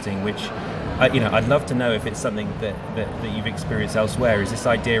interesting, which I'd love to know if it's something that you've experienced elsewhere, is this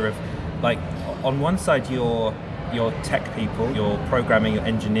idea of, like, on one side you're tech people, you're programming, you're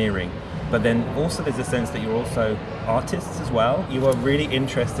engineering, but then also there's a sense that you're also artists as well. You are really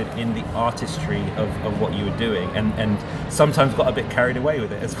interested in the artistry of what you were doing, and sometimes got a bit carried away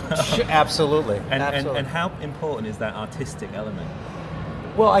with it as well. Absolutely. Absolutely. And how important is that artistic element?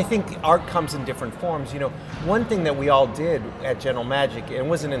 Well, I think art comes in different forms. One thing that we all did at General Magic, and it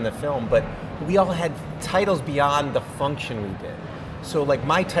wasn't in the film, but we all had titles beyond the function we did. So like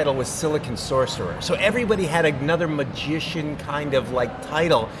my title was Silicon Sorcerer. So everybody had another magician kind of like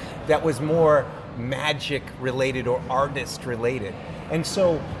title that was more magic related or artist related. And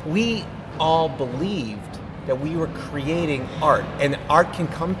so we all believed that we were creating art, and art can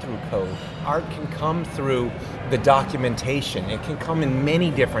come through code. Art can come through the documentation. It can come in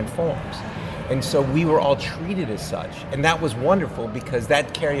many different forms. And so we were all treated as such. And that was wonderful because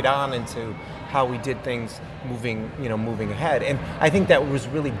that carried on into how we did things moving ahead. And I think that was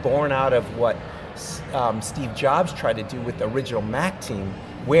really born out of what Steve Jobs tried to do with the original Mac team,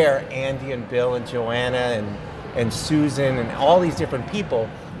 where Andy and Bill and Joanna and Susan and all these different people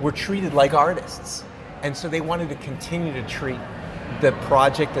were treated like artists. And so they wanted to continue to treat the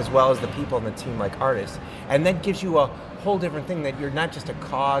project as well as the people in the team like artists. And that gives you a whole different thing, that you're not just a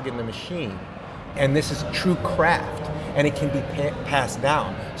cog in the machine. And this is true craft, and it can be passed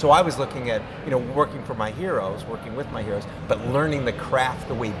down. So I was looking at, working with my heroes, but learning the craft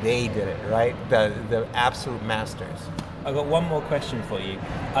the way they did it, right? The absolute masters. I've got one more question for you.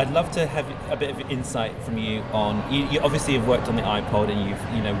 I'd love to have a bit of insight from you on, you obviously have worked on the iPod, and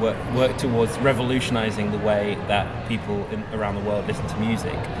you've worked towards revolutionizing the way that people around the world listen to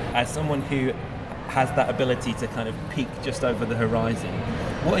music. As someone who has that ability to kind of peek just over the horizon,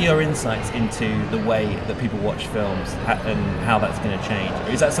 what are your insights into the way that people watch films and how that's going to change?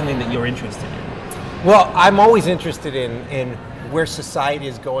 Is that something that you're interested in? Well, I'm always interested in where society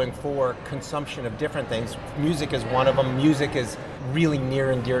is going for consumption of different things. Music is one of them. Music is really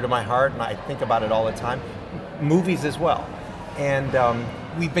near and dear to my heart, and I think about it all the time. Movies as well. And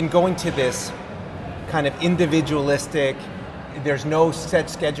we've been going to this kind of individualistic, there's no set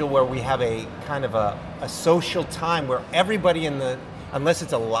schedule where we have a kind of a social time where everybody unless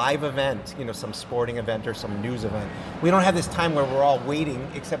it's a live event, some sporting event or some news event, we don't have this time where we're all waiting,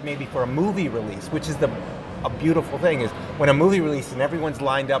 except maybe for a movie release, which is a beautiful thing, is when a movie release and everyone's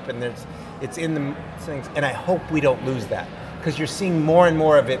lined up and it's in the things. And I hope we don't lose that, because you're seeing more and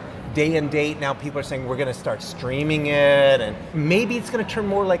more of it day and date. Now people are saying we're going to start streaming it, and maybe it's going to turn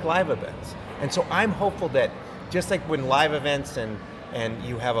more like live events. And so I'm hopeful that just like when live events and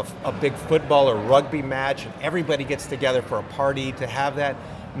you have a big football or rugby match and everybody gets together for a party to have that,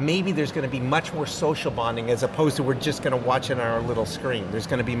 maybe there's going to be much more social bonding as opposed to we're just going to watch it on our little screen. There's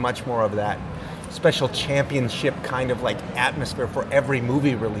going to be much more of that special championship kind of like atmosphere for every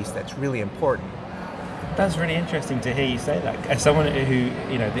movie release that's really important. That's really interesting to hear you say that. As someone who,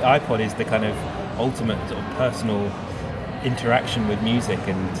 the iPod is the kind of ultimate sort of personal interaction with music,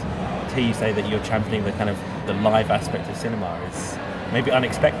 and to hear you say that you're championing the kind of the live aspect of cinema is maybe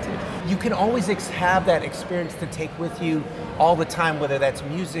unexpected. You can always have that experience to take with you all the time, whether that's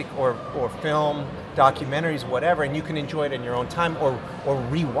music or film, documentaries, whatever, and you can enjoy it in your own time or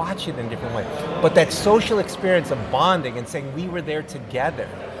rewatch it in different ways. But that social experience of bonding and saying we were there together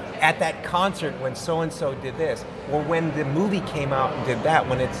at that concert when so-and-so did this, or when the movie came out and did that,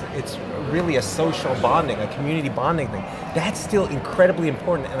 when it's really a social bonding, a community bonding thing, that's still incredibly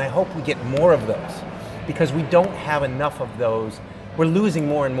important, and I hope we get more of those, because we don't have enough of those. We're losing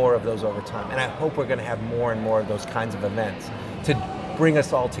more and more of those over time, and I hope we're going to have more and more of those kinds of events to bring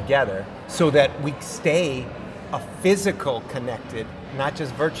us all together so that we stay a physical connected not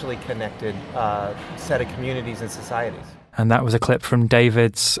just virtually connected set of communities and societies. And that was a clip from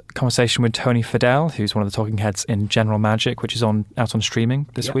David's conversation with Tony Fadell, who's one of the talking heads in General Magic, which is out on streaming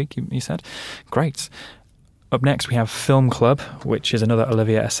this week, he said. Great. Up next, we have Film Club, which is another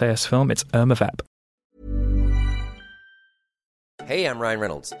Olivier Assayas film. It's Irma Vep. Hey, I'm Ryan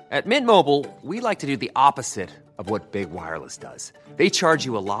Reynolds. At Mint Mobile, we like to do the opposite of what Big Wireless does. They charge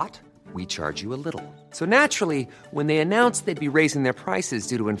you a lot, we charge you a little. So naturally, when they announced they'd be raising their prices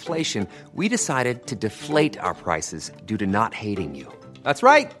due to inflation, we decided to deflate our prices due to not hating you. That's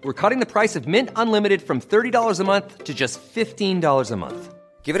right. We're cutting the price of Mint Unlimited from $30 a month to just $15 a month.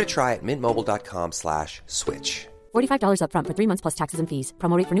 Give it a try at mintmobile.com/switch. $45 up front for 3 months plus taxes and fees.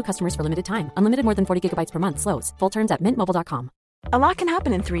 Promo rate for new customers for limited time. Unlimited more than 40 gigabytes per month. Slows full terms at mintmobile.com. A lot can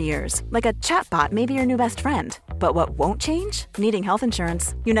happen in 3 years, like a chatbot may be your new best friend. But what won't change? Needing health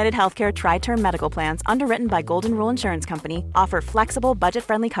insurance. United Healthcare Tri-Term Medical Plans, underwritten by Golden Rule Insurance Company, offer flexible,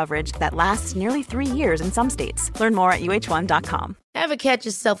 budget-friendly coverage that lasts nearly 3 years in some states. Learn more at uh1.com. Ever catch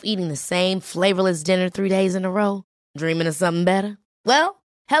yourself eating the same flavorless dinner 3 days in a row? Dreaming of something better? Well,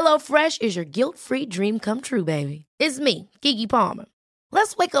 HelloFresh is your guilt-free dream come true, baby. It's me, Keke Palmer.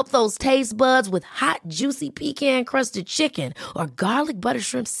 Let's wake up those taste buds with hot, juicy pecan-crusted chicken or garlic butter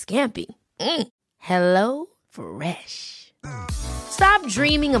shrimp scampi. Hello Fresh. Stop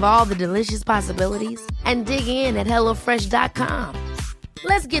dreaming of all the delicious possibilities and dig in at HelloFresh.com.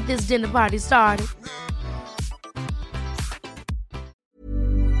 Let's get this dinner party started.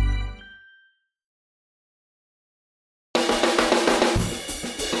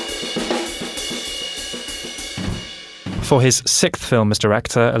 For his sixth film as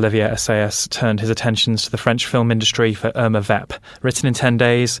director, Olivier Assayas turned his attentions to the French film industry for Irma Vep. Written in 10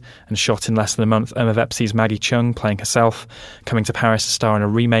 days and shot in less than a month, Irma Vep sees Maggie Cheung playing herself, coming to Paris to star in a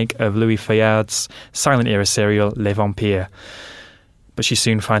remake of Louis Feuillard's silent-era serial Les Vampires. But she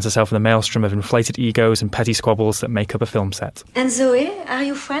soon finds herself in the maelstrom of inflated egos and petty squabbles that make up a film set. And Zoe, are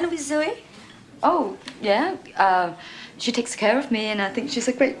you friends with Zoe? Oh, yeah. She takes care of me and I think she's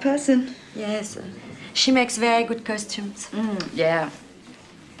a great person. Yes. She makes very good costumes. Yeah.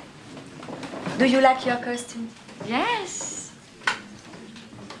 Do you like your costume? Yes.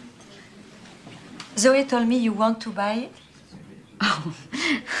 Zoe told me you want to buy it. Oh.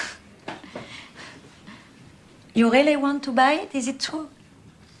 You really want to buy it? Is it true?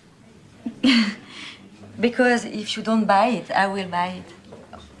 Because if you don't buy it, I will buy it.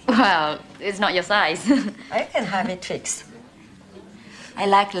 Well, it's not your size. I can have it fixed. I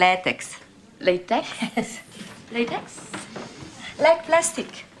like latex. Latex? Yes. Latex? Like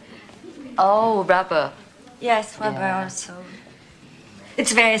plastic. Oh, rubber. Yes, rubber also.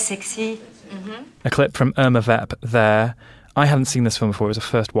 It's very sexy. Mm-hmm. A clip from Irma Vep there. I hadn't seen this film before. It was a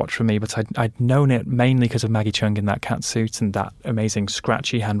first watch for me, but I'd known it mainly because of Maggie Cheung in that catsuit and that amazing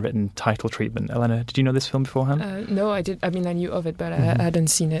scratchy handwritten title treatment. Elena, did you know this film beforehand? No, I did. I mean, I knew of it, but I hadn't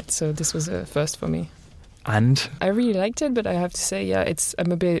seen it, so this was a first for me. And? I really liked it, but I have to say,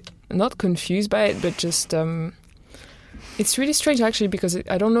 I'm a bit not confused by it, but just it's really strange actually because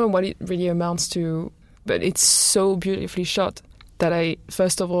I don't know what it really amounts to, but it's so beautifully shot that I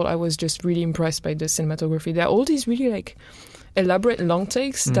was just really impressed by the cinematography. There are all these really like elaborate long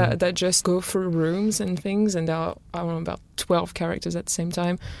takes that just go through rooms and things, and there are, I don't know, about 12 characters at the same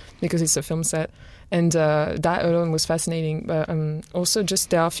time because it's a film set. And that alone was fascinating. But also just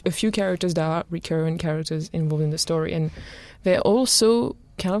there are a few characters that are recurrent characters involved in the story. And they're also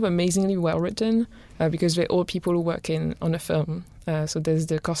kind of amazingly well written because they're all people who work on a film. So there's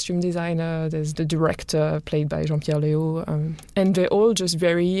the costume designer, there's the director played by Jean-Pierre Léaud. And they're all just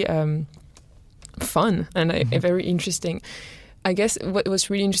very fun and very interesting. I guess what was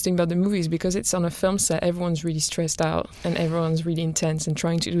really interesting about the movie is because it's on a film set, everyone's really stressed out and everyone's really intense and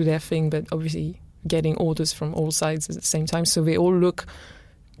trying to do their thing, but obviously getting orders from all sides at the same time. So they all look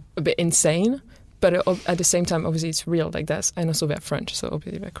a bit insane, but at the same time, obviously it's real like that. And also they're French, so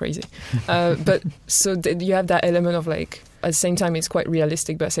obviously they're crazy. But so you have that element of like, at the same time it's quite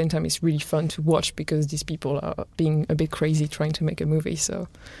realistic, but at the same time it's really fun to watch because these people are being a bit crazy trying to make a movie. So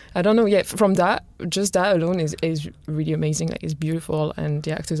I don't know, from that, just that alone is really amazing. Like it's beautiful and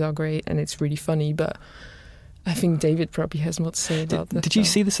the actors are great and it's really funny, but I think David probably has more to say about that. Did you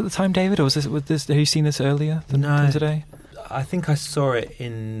see this at the time, David, or was this? Have you seen this earlier than today? I think I saw it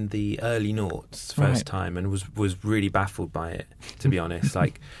in the early noughts first time and was really baffled by it, to be honest.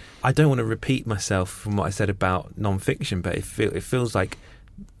 Like, I don't want to repeat myself from what I said about non-fiction, but it feels like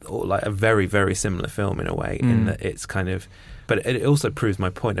a very, very similar film in a way, in that it's kind of... But it also proves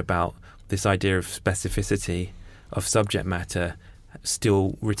my point about this idea of specificity of subject matter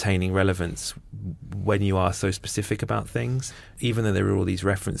still retaining relevance when you are so specific about things. Even though there are all these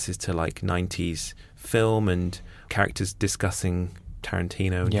references to like 90s film and characters discussing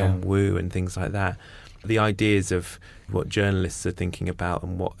Tarantino and John Woo and things like that, the ideas of what journalists are thinking about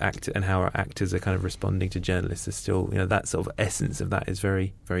and and how our actors are kind of responding to journalists are still, that sort of essence of that is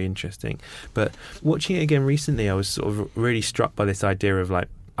very, very interesting. But watching it again recently, I was sort of really struck by this idea of like,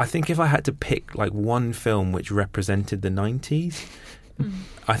 I think if I had to pick like one film which represented the 90s,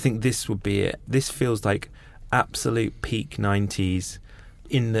 I think this would be it. This feels like absolute peak 90s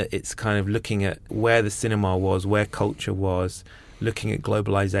in that it's kind of looking at where the cinema was, where culture was, looking at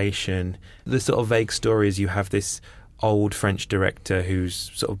globalization. The sort of vague story is you have this old French director who's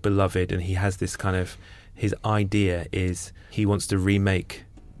sort of beloved, and he has this kind of, his idea is he wants to remake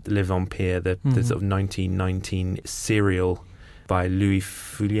Le Vampire, the sort of 1919 serial by Louis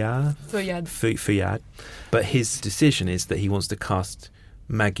Feuillade. But his decision is that he wants to cast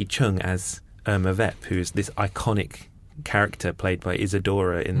Maggie Cheung as Irma Vep, who is this iconic character played by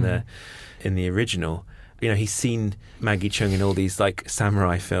Isadora in the original. He's seen Maggie Cheung in all these like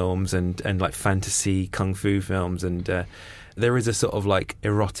samurai films and like fantasy kung fu films, and there is a sort of like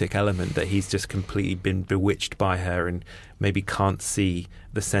erotic element that he's just completely been bewitched by her, and maybe can't see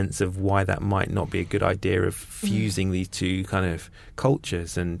the sense of why that might not be a good idea of fusing these two kind of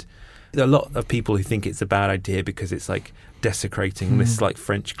cultures. And there are a lot of people who think it's a bad idea because it's like desecrating this like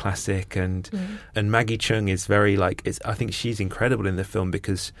French classic, and Maggie Cheung is very like, I think she's incredible in the film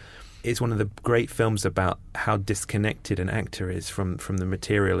because it's one of the great films about how disconnected an actor is from the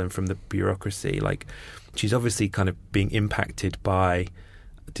material and from the bureaucracy. Like, she's obviously kind of being impacted by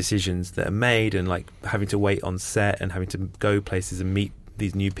decisions that are made and like having to wait on set and having to go places and meet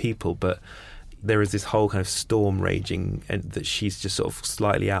these new people, but there is this whole kind of storm raging, and that she's just sort of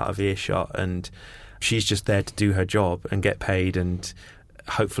slightly out of earshot, and she's just there to do her job and get paid and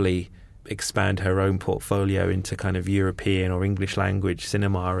hopefully expand her own portfolio into kind of European or English language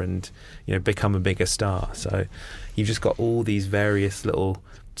cinema and become a bigger star. So you've just got all these various little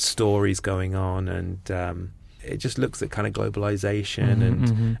stories going on, and it just looks at kind of globalization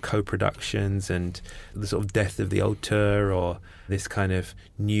and co-productions and the sort of death of the auteur, or this kind of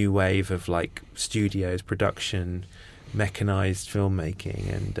new wave of like studios, production, mechanized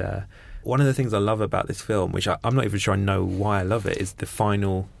filmmaking. And one of the things I love about this film, which I'm not even sure I know why I love it, is the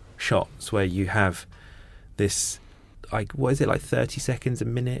final shots where you have this, like, what is it, like 30 seconds a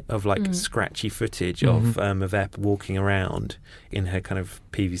minute of like scratchy footage of Irma Vep walking around in her kind of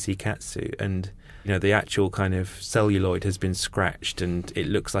PVC catsuit, and the actual kind of celluloid has been scratched and it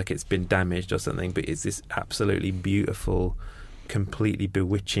looks like it's been damaged or something, but it's this absolutely beautiful, completely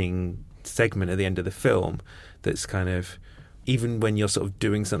bewitching segment at the end of the film that's kind of, even when you're sort of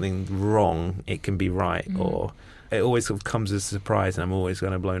doing something wrong, it can be right, or it always sort of comes as a surprise, and I'm always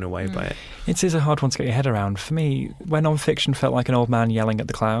kind of blown away by it. It is a hard one to get your head around. For me, where non-fiction felt like an old man yelling at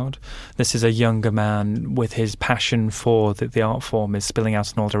the cloud, this is a younger man with his passion for the art form is spilling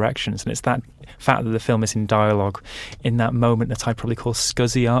out in all directions, and it's that fact that the film is in dialogue in that moment that I'd probably call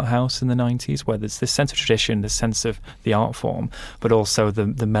scuzzy art house in the 90s, where there's this sense of tradition, this sense of the art form, but also the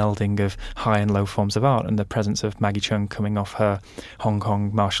melding of high and low forms of art, and the presence of Maggie Cheung coming off her Hong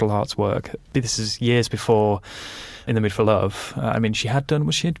Kong martial arts work. This is years before In the Mood for Love. She had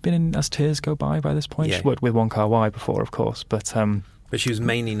been in As Tears Go By this point? Yeah. She worked with Wong Kar-wai before, of course, but she was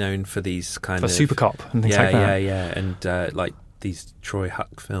mainly known for these kind of Super Cop and things like that. And like these Troy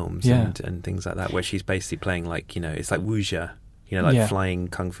Huck films and things like that, where she's basically playing like, it's like wuxia, flying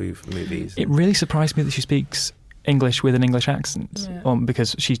kung fu movies. It really surprised me that she speaks English with an English accent,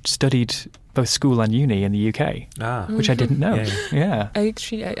 because she studied both school and uni in the UK, which I didn't know. I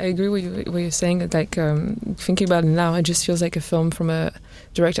agree with what you're saying. Like, thinking about it now, it just feels like a film from a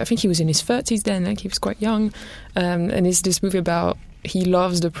director. I think he was in his 30s then, like he was quite young, and it's this movie about, he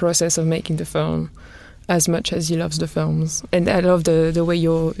loves the process of making the film as much as he loves the films. And I love the way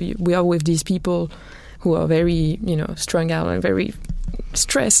we are with these people who are very, strung out and very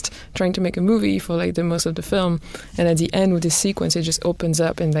stressed trying to make a movie for like the most of the film, and at the end with this sequence it just opens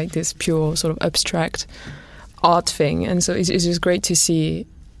up in like this pure sort of abstract art thing. And so it's just great to see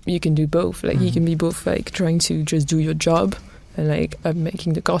you can do both. Like you can be both like trying to just do your job and like, I'm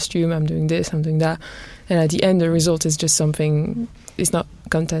making the costume, I'm doing this, I'm doing that, and at the end the result is just something, it's not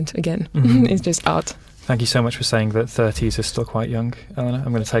content again. It's just art. Thank you so much for saying that 30s is still quite young, Eleanor.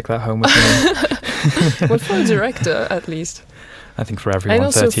 I'm going to take that home with me. Well, for a director at least. I think for everyone, And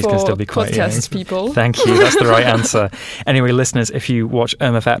also 30s can still be quite podcast young. people. Thank you. That's the right answer. Anyway, listeners, if you watch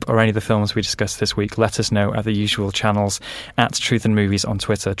Irma-Vep or any of the films we discussed this week, let us know at the usual channels, at Truth and Movies on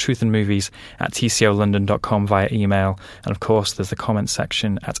Twitter, truthandmovies@tcolondon.com via email. And of course, there's the comments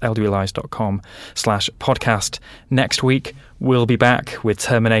section at ldwlies.com/podcast. Next week, we'll be back with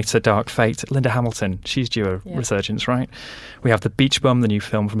Terminator Dark Fate. Linda Hamilton, she's due a resurgence, right? We have The Beach Bum, the new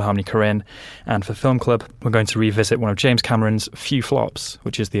film from Harmony Korine. And for Film Club, we're going to revisit one of James Cameron's few flops,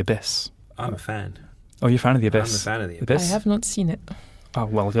 which is The Abyss. I'm a fan. Oh, you're a fan of The Abyss? I'm a fan of The Abyss. I have not seen it. Oh,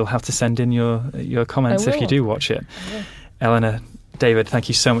 well, you'll have to send in your comments if you do watch it. Eleanor, David, thank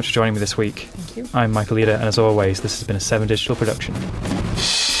you so much for joining me this week. Thank you. I'm Michael Eder, and as always, this has been a 7 Digital production.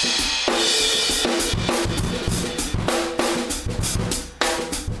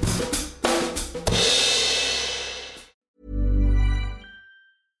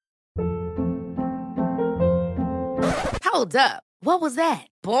 Hold up. What was that?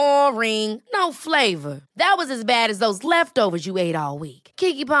 Boring. No flavor. That was as bad as those leftovers you ate all week.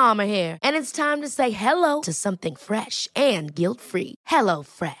 Keke Palmer here, and it's time to say hello to something fresh and guilt-free. Hello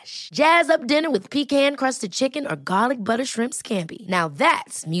Fresh. Jazz up dinner with pecan-crusted chicken or garlic butter shrimp scampi. Now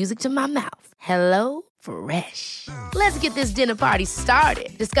that's music to my mouth. Hello Fresh. Let's get this dinner party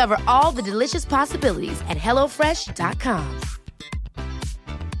started. Discover all the delicious possibilities at hellofresh.com.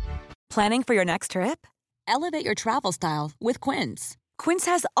 Planning for your next trip? Elevate your travel style with Quince. Quince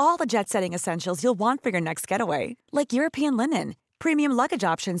has all the jet-setting essentials you'll want for your next getaway, like European linen, premium luggage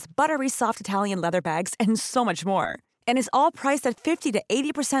options, buttery soft Italian leather bags, and so much more. And is all priced at 50 to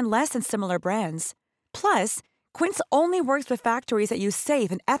 80% less than similar brands. Plus, Quince only works with factories that use safe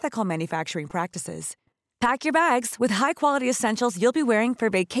and ethical manufacturing practices. Pack your bags with high-quality essentials you'll be wearing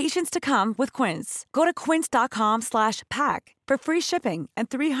for vacations to come with Quince. Go to quince.com/pack for free shipping and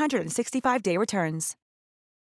 365-day returns.